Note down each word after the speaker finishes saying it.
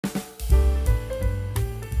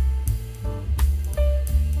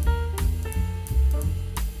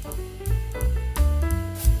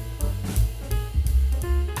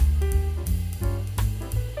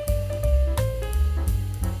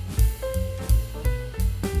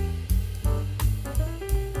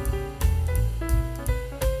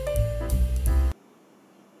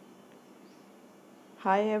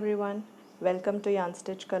Hi everyone, welcome to Yarn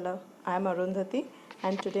Stitch Color. I am Arundhati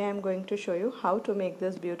and today I am going to show you how to make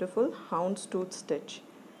this beautiful houndstooth stitch.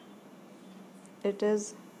 It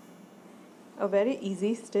is a very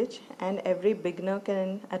easy stitch and every beginner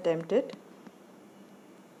can attempt it.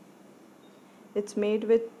 It's made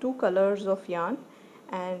with two colors of yarn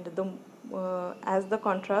and as the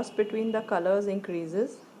contrast between the colors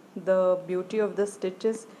increases, the beauty of the stitch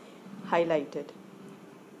is highlighted.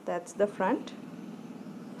 That's the front.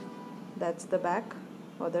 That's the back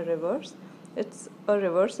or the reverse. It's a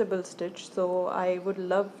reversible stitch, so I would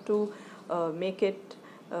love to make it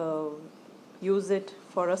use it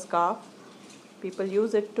for a scarf. People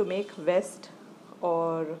use it to make vest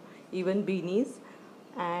or even beanies,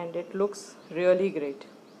 and it looks really great.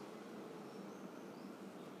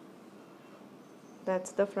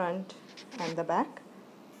 That's the front and the back,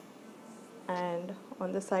 and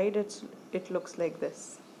on the side it looks like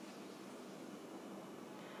this.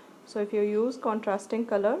 So if you use contrasting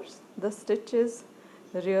colors, the stitch is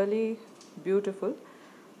really beautiful,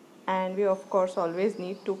 and we of course always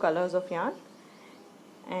need two colors of yarn.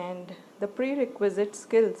 And the prerequisite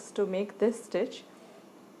skills to make this stitch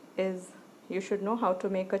is you should know how to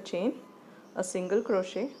make a chain, a single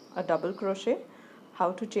crochet, a double crochet,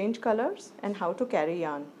 how to change colors, and how to carry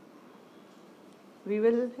yarn. We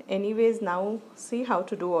will anyways now see how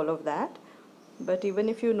to do all of that. But even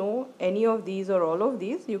if you know any of these or all of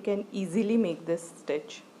these, you can easily make this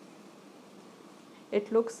stitch.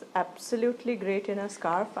 It looks absolutely great in a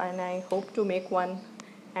scarf, and I hope to make one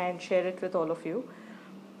and share it with all of you.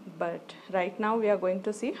 But right now we are going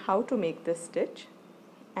to see how to make this stitch,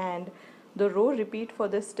 and the row repeat for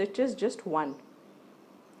this stitch is just one.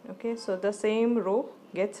 Okay, so the same row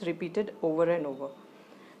gets repeated over and over.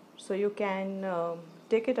 So you can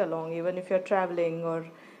take it along even if you're traveling or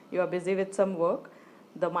you are busy with some work.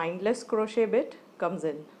 The mindless crochet bit comes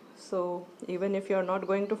in. So even if you're not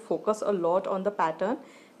going to focus a lot on the pattern,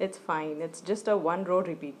 it's fine. It's just a one row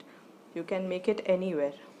repeat. You can make it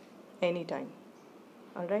anywhere, anytime.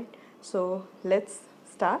 Alright, so let's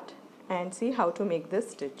start and see how to make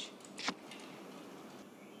this stitch.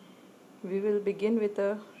 We will begin with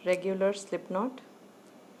a regular slip knot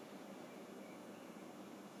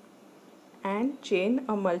and chain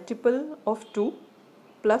a multiple of 2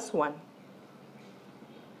 plus 1.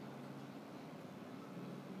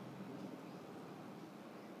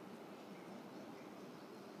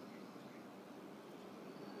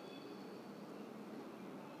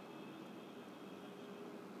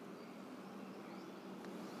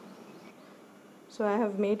 So I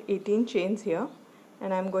have made 18 chains here,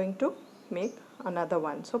 and I am going to make another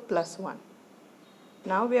one, so plus 1.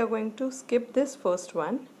 Now we are going to skip this first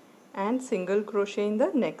one and single crochet in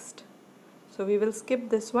the next. So we will skip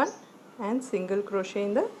this one and single crochet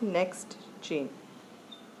in the next chain.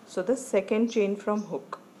 So the second chain from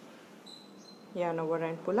hook, yarn over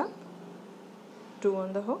and pull up, 2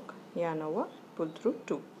 on the hook, yarn over, pull through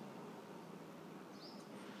 2.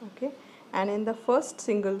 Okay, and in the first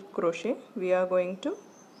single crochet we are going to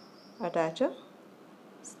attach a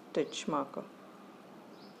stitch marker.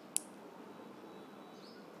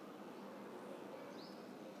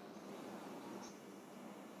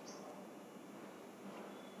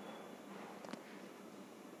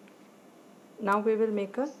 Now we will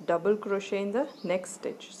make a double crochet in the next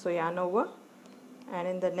stitch. So yarn over, and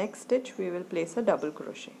in the next stitch we will place a double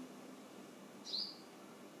crochet.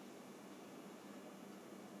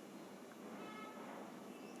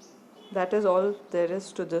 That is all there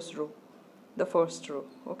is to this row, the first row.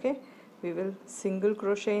 Okay, we will single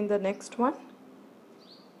crochet in the next one,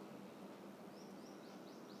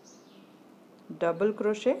 double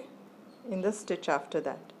crochet in the stitch after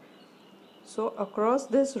that. So across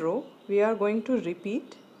this row we are going to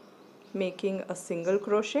repeat making a single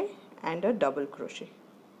crochet and a double crochet.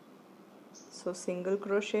 So single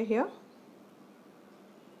crochet here,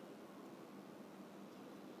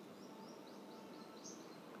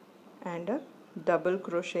 and a double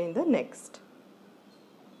crochet in the next.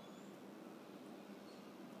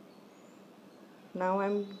 Now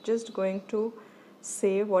I'm just going to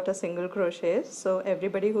say what a single crochet is, so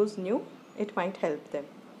everybody who's new, it might help them.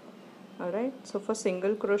 Alright, so for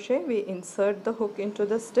single crochet we insert the hook into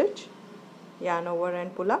the stitch, yarn over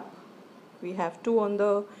and pull up. We have two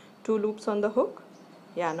loops on the hook,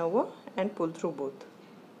 yarn over and pull through both.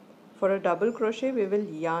 For a double crochet we will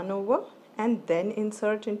yarn over and then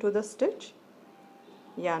insert into the stitch,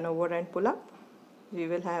 yarn over and pull up. We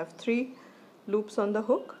will have 3 loops on the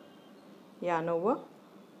hook, yarn over,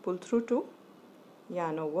 pull through 2,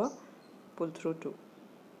 yarn over, pull through 2.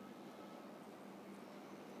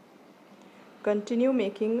 Continue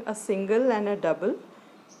making a single and a double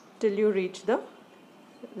till you reach the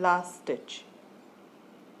last stitch.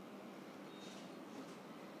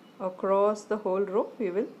 Across the whole row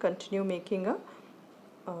we will continue making a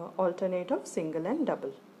alternate of single and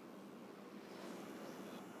double.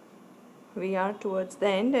 We are towards the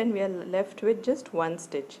end and we are left with just one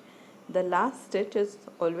stitch. The last stitch is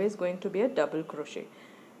always going to be a double crochet.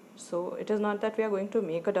 So it is not that we are going to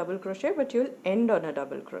make a double crochet, but you will end on a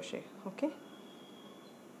double crochet. Okay,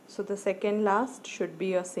 so the second last should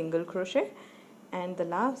be a single crochet and the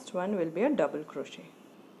last one will be a double crochet.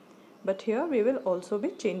 But here we will also be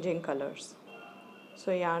changing colors.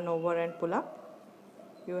 So yarn over and pull up.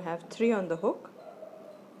 You have 3 on the hook,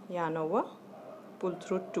 yarn over, pull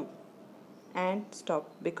through 2 and stop,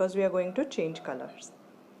 because we are going to change colors.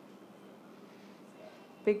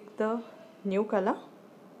 Pick the new color.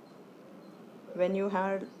 When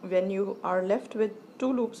you are left with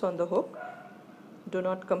 2 loops on the hook, do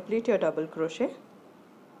not complete your double crochet.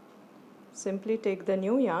 Simply take the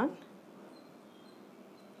new yarn,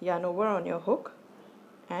 yarn over on your hook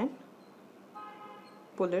and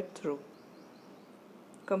pull it through.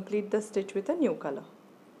 Complete the stitch with a new color.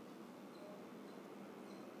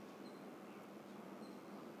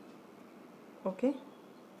 Okay,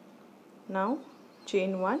 now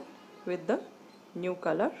chain 1 with the new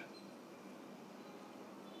color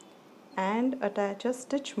and attach a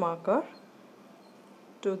stitch marker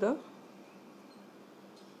to the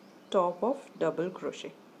top of double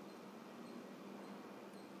crochet.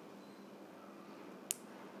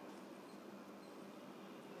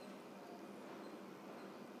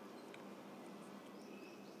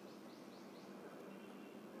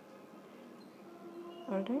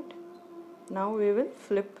 Alright, now we will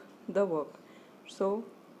flip the work. So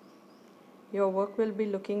your work will be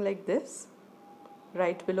looking like this.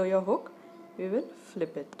 Right below your hook we will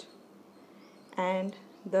flip it, and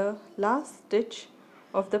the last stitch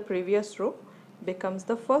of the previous row becomes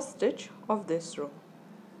the first stitch of this row.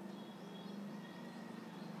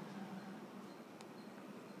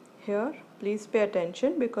 Here please pay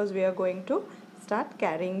attention because we are going to start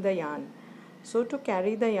carrying the yarn. So to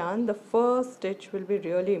carry the yarn, the first stitch will be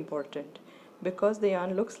really important because the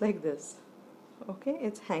yarn looks like this. Okay,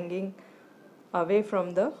 it's hanging away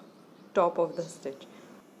from the top of the stitch.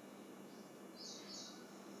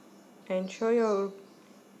 Ensure you're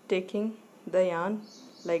taking the yarn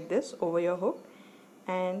like this over your hook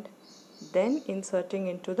and then inserting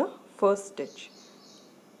into the first stitch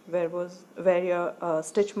where your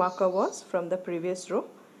stitch marker was from the previous row.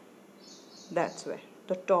 That's where,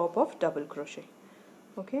 the top of double crochet.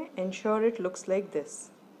 Okay, ensure it looks like this.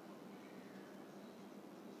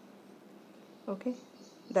 Okay,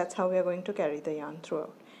 that's how we are going to carry the yarn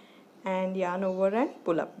throughout. And yarn over and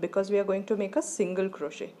pull up, because we are going to make a single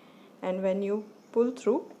crochet, and when you pull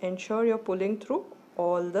through, ensure you're pulling through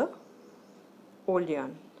all the old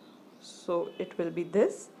yarn. So it will be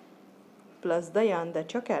this plus the yarn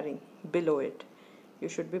that you're carrying below it. You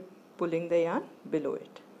should be pulling the yarn below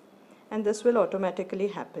it, and this will automatically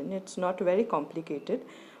happen. It's not very complicated,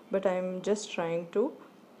 but I'm just trying to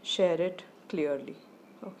share it clearly.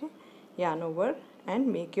 Okay, yarn over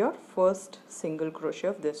and make your first single crochet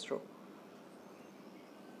of this row.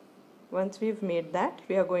 Once we've made that,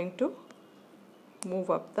 we are going to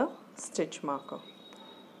move up the stitch marker.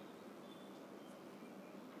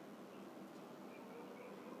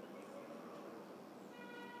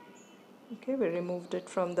 Okay, we removed it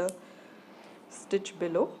from the stitch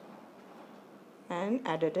below and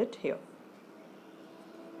added it here.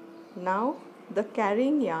 Now the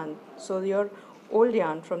carrying yarn, so your old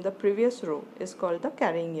yarn from the previous row is called the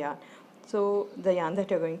carrying yarn, so the yarn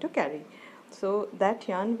that you're going to carry. So that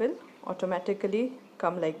yarn will automatically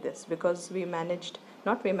come like this, because we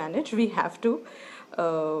have to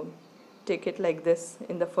take it like this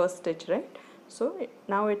in the first stitch, right? So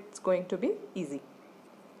now it's going to be easy.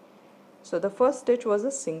 So the first stitch was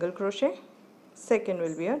a single crochet, second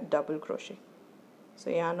will be a double crochet. So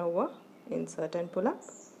yarn over, insert and pull up,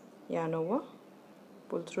 yarn over,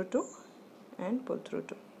 pull through 2 and pull through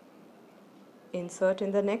 2. Insert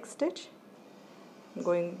in the next stitch,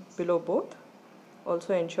 going below both,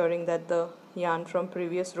 also ensuring that the yarn from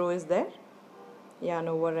previous row is there. Yarn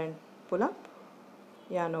over and pull up,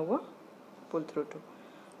 yarn over, pull through 2.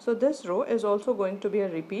 So this row is also going to be a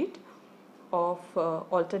repeat of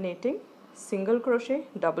alternating single crochet,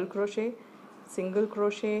 double crochet, single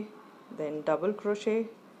crochet, then double crochet.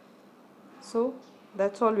 So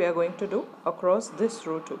that's all we are going to do across this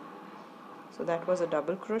row too. So that was a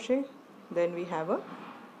double crochet, then we have a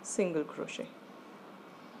single crochet.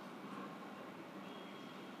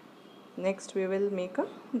 Next we will make a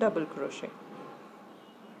double crochet.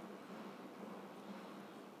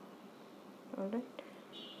 Alright,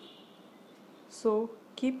 so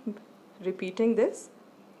keep repeating this,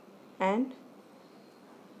 and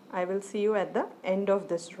I will see you at the end of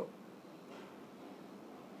this row.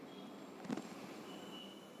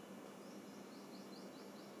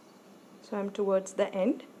 So I'm towards the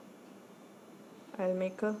end. I'll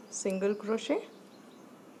make a single crochet,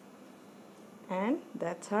 and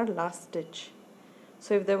that's our last stitch.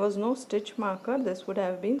 So if there was no stitch marker, this would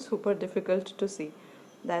have been super difficult to see.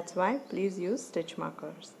 That's why please use stitch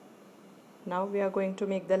markers. Now we are going to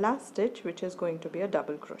make the last stitch, which is going to be a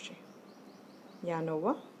double crochet. Yarn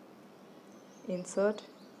over, insert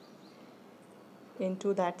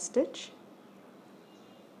into that stitch,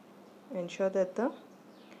 ensure that the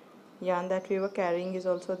yarn that we were carrying is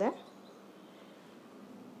also there.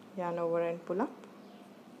 Yarn over and pull up,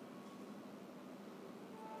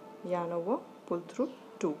 yarn over, pull through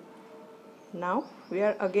 2. Now we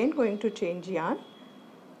are again going to change yarn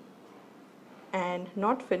and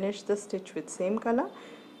not finish the stitch with same color.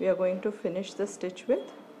 We are going to finish the stitch with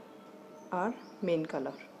our main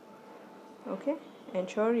color. Okay,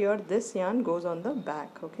 ensure this yarn goes on the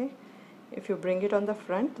back. Okay, if you bring it on the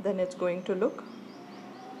front, then it's going to look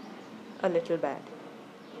a little bad.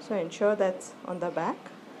 So ensure that's on the back,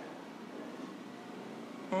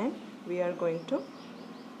 and we are going to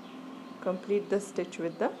complete the stitch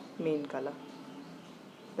with the main color.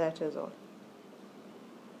 That is all.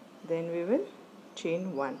 Then we will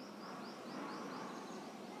chain 1.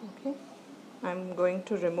 Okay, I'm going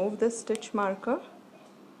to remove the stitch marker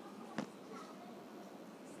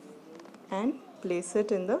and place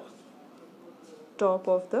it in the top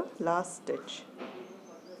of the last stitch.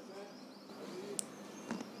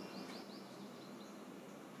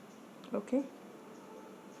 Okay,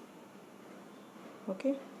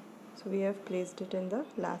 so we have placed it in the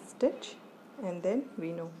last stitch, and then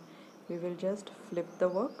we will just flip the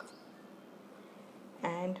work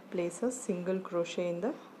and place a single crochet in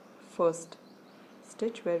the first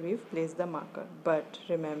stitch where we've placed the marker. But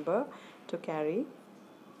remember to carry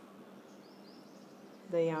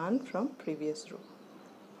the yarn from previous row.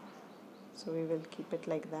 So we will keep it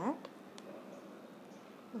like that.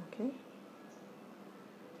 Okay,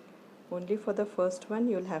 only for the first one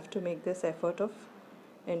you'll have to make this effort of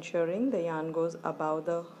ensuring the yarn goes above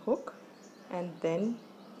the hook and then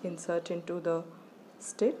insert into the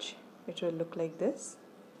stitch. It will look like this.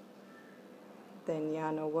 Then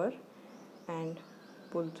yarn over and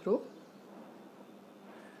pull through.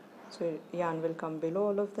 So yarn will come below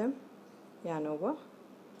all of them. Yarn over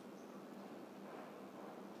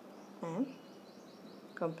and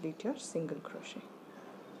complete your single crochet.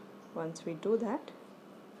 Once we do that,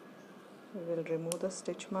 we will remove the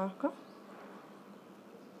stitch marker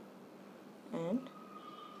and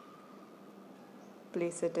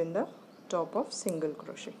place it in the top of single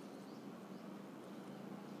crochet.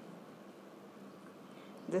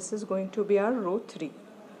 This is going to be our row 3.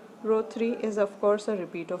 Row 3 is of course a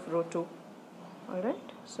repeat of row 2.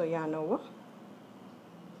 Alright, so yarn over,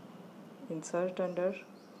 insert under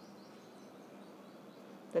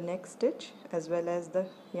the next stitch as well as the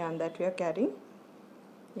yarn that we are carrying.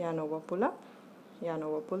 Yarn over, pull up, yarn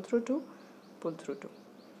over, pull through 2, pull through 2.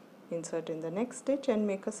 Insert in the next stitch and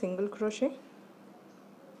make a single crochet.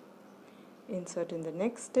 Insert in the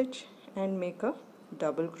next stitch and make a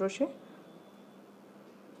double crochet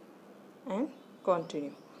and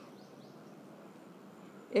continue.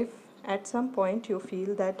 If at some point you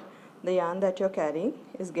feel that the yarn that you're carrying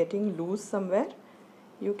is getting loose somewhere,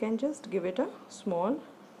 you can just give it a small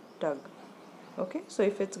tug. Okay, so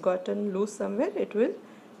if it's gotten loose somewhere, it will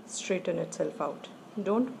straighten itself out.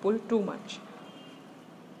 Don't pull too much.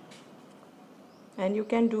 And you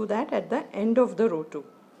can do that at the end of the row too.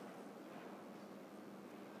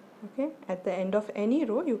 Okay, at the end of any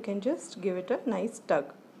row you can just give it a nice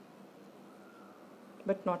tug,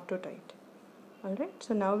 but not too tight. Alright,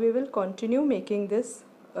 so now we will continue making this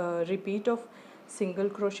repeat of single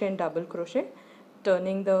crochet and double crochet,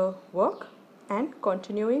 turning the work and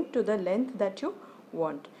continuing to the length that you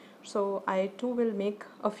want. So I too will make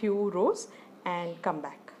a few rows and come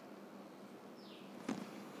back.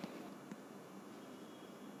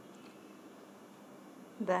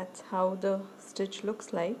 That's how the stitch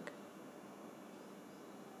looks like.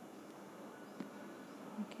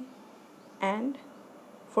 Okay, and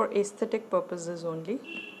for aesthetic purposes only,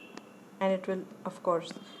 and it will of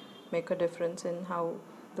course make a difference in how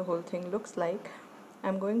the whole thing looks like,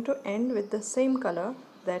 I'm going to end with the same color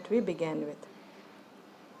that we began with.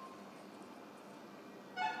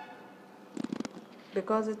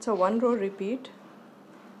 Because it's a one row repeat,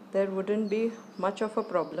 there wouldn't be much of a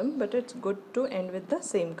problem, but it's good to end with the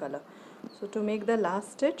same color. So to make the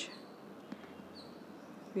last stitch,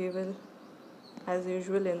 we will as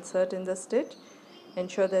usual insert in the stitch.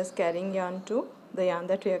 Ensure there's carrying yarn to the yarn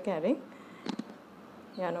that we are carrying.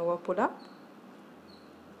 Yarn over, pull up,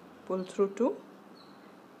 pull through 2,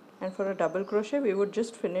 and for a double crochet we would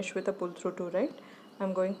just finish with a pull through 2, right?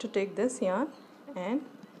 I'm going to take this yarn and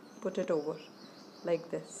put it over like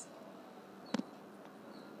this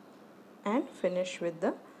and finish with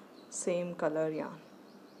the same color yarn.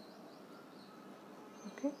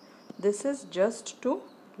 Okay, this is just to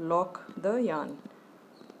lock the yarn,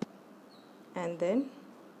 and then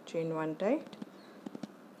chain 1 tight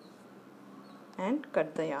and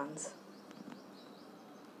cut the yarns.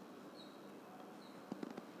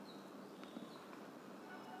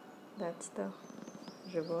 That's the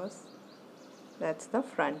reverse, that's the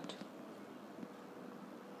front.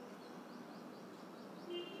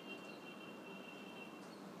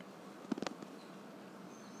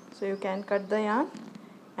 So you can cut the yarn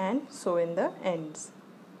and sew in the ends.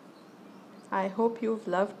 I hope you've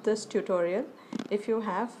loved this tutorial. If you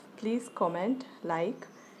have, please comment, like,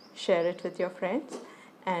 share it with your friends,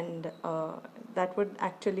 and that would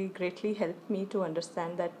actually greatly help me to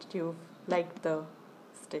understand that you've liked the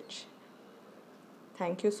stitch.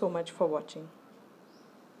 Thank you so much for watching.